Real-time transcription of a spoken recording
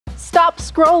Stop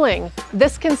scrolling.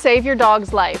 This can save your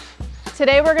dog's life.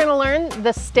 Today we're going to learn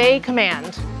the stay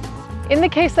command. In the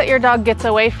case that your dog gets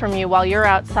away from you while you're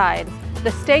outside, the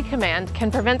stay command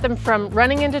can prevent them from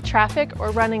running into traffic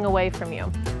or running away from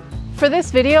you. For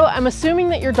this video, I'm assuming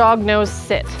that your dog knows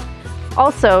sit.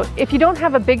 Also, if you don't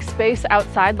have a big space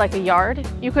outside like a yard,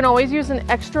 you can always use an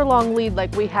extra long lead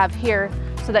like we have here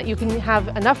so that you can have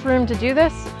enough room to do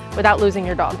this without losing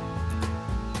your dog.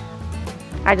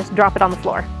 I just drop it on the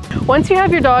floor. Once you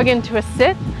have your dog into a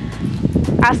sit,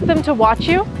 ask them to watch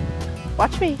you,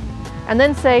 watch me, and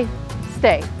then say,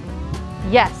 stay.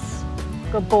 Yes,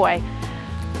 good boy.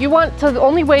 You want to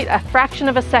only wait a fraction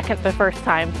of a second the first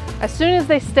time. As soon as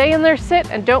they stay in their sit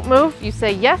and don't move, you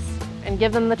say yes and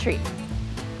give them the treat.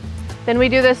 Then we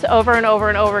do this over and over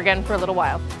and over again for a little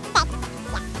while.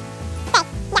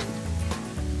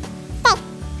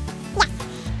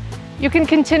 You can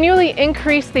continually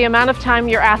increase the amount of time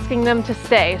you're asking them to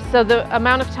stay. So the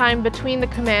amount of time between the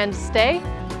command stay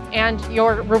and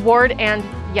your reward and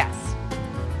yes.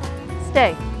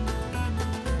 Stay.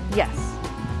 Yes.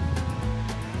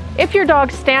 If your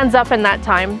dog stands up in that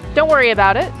time, don't worry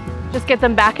about it. Just get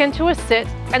them back into a sit,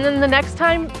 and then the next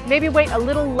time, maybe wait a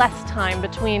little less time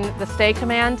between the stay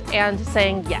command and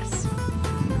saying yes.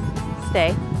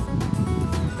 Stay.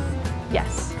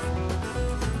 Yes.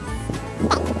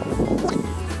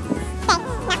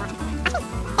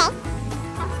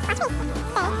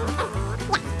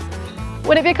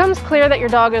 When it becomes clear that your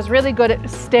dog is really good at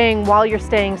staying while you're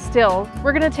staying still,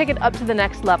 we're going to take it up to the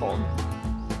next level.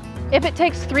 If it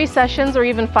takes 3 sessions or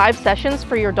even 5 sessions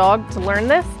for your dog to learn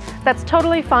this, that's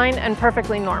totally fine and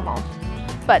perfectly normal.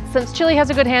 But since Chili has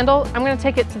a good handle, I'm going to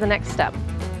take it to the next step.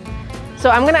 So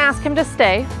I'm going to ask him to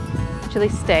stay. Chili,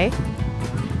 stay.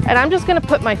 And I'm just going to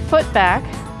put my foot back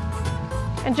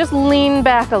and just lean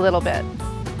back a little bit.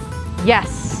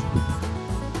 Yes.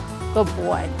 Good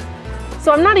boy.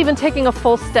 So I'm not even taking a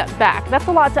full step back. That's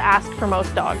a lot to ask for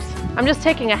most dogs. I'm just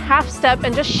taking a half step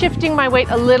and just shifting my weight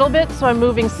a little bit so I'm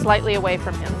moving slightly away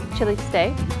from him. Chili,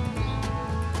 stay.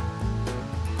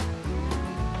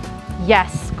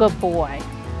 Yes, good boy.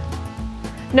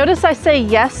 Notice I say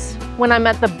yes when I'm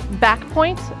at the back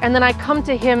point and then I come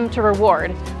to him to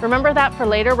reward. Remember that for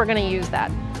later, we're gonna use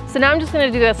that. So now I'm just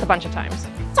gonna do this a bunch of times.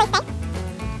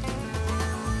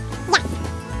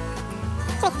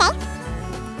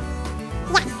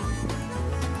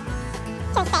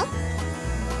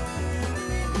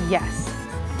 Yes.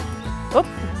 Oop,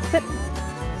 sit,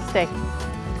 stay.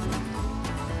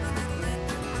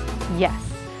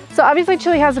 Yes. So obviously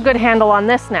Chili has a good handle on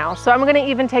this now, so I'm going to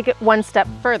even take it one step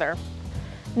further.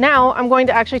 Now I'm going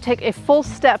to actually take a full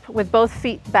step with both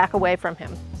feet back away from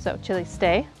him. So Chili,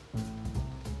 stay.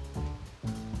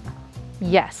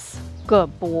 Yes.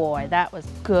 Good boy. That was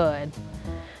good.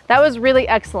 That was really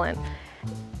excellent.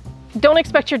 Don't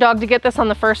expect your dog to get this on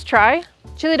the first try.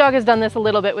 Chili Dog has done this a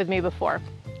little bit with me before.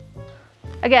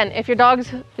 Again, if your dog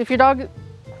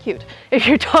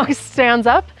stands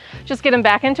up, just get him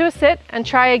back into a sit and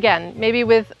try again, maybe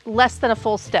with less than a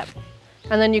full step.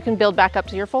 And then you can build back up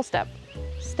to your full step.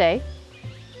 Stay.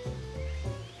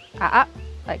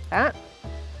 Like that.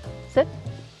 Sit.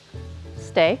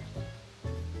 Stay.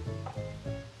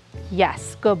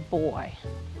 Yes, good boy.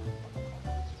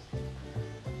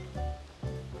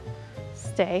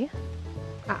 Stay.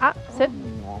 Sit.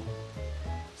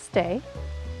 Stay.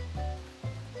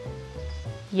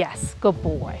 Yes, good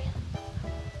boy.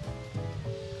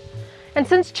 And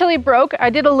since Chili broke, I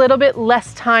did a little bit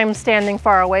less time standing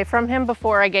far away from him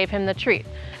before I gave him the treat.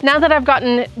 Now that I've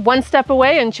gotten one step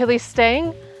away and Chili's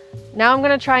staying, now I'm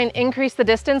gonna try and increase the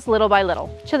distance little by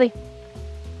little. Chili,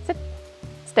 sit,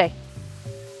 stay.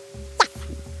 Yes,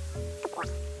 good boy.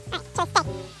 Nice job.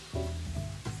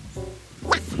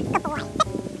 Whoops, we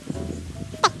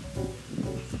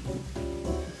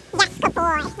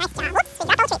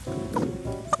got those treats.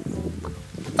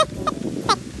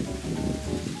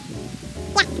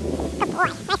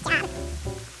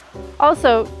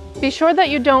 Also, be sure that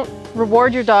you don't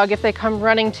reward your dog if they come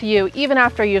running to you even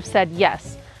after you've said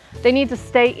yes. They need to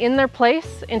stay in their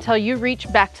place until you reach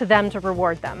back to them to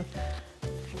reward them.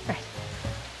 Right.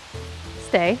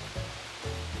 Stay.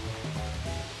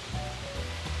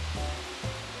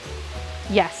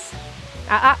 Yes.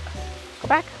 Go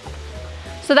back.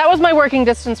 So that was my working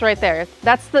distance right there.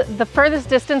 That's the furthest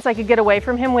distance I could get away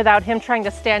from him without him trying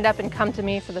to stand up and come to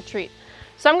me for the treat.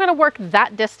 So I'm gonna work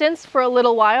that distance for a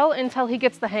little while until he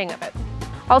gets the hang of it.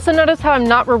 Also notice how I'm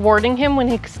not rewarding him when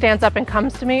he stands up and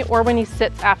comes to me or when he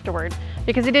sits afterward,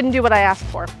 because he didn't do what I asked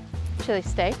for. Chili,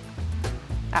 stay.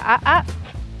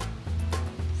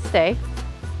 Stay.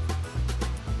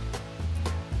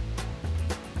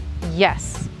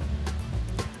 Yes.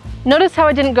 Notice how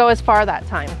I didn't go as far that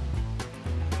time.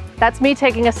 That's me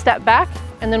taking a step back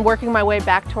and then working my way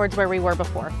back towards where we were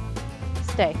before.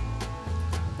 Stay.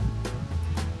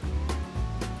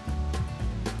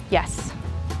 Yes.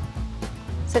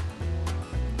 Sit.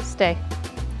 Stay.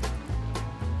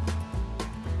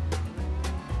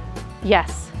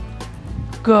 Yes.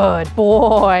 Good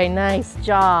boy, nice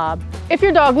job. If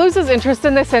your dog loses interest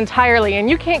in this entirely and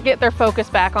you can't get their focus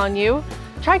back on you,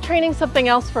 try training something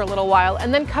else for a little while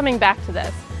and then coming back to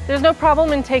this. There's no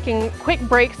problem in taking quick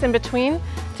breaks in between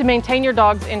to maintain your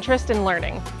dog's interest in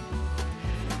learning.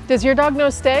 Does your dog know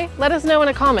stay? Let us know in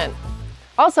a comment.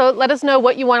 Also, let us know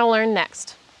what you want to learn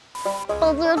next.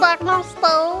 Does your dog know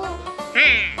stay?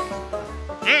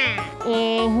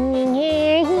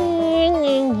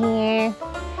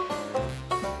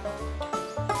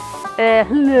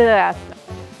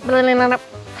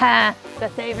 Ha, to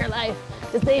save your life,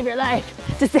 to save your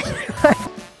life, to save your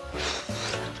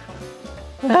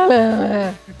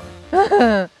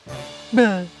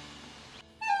life.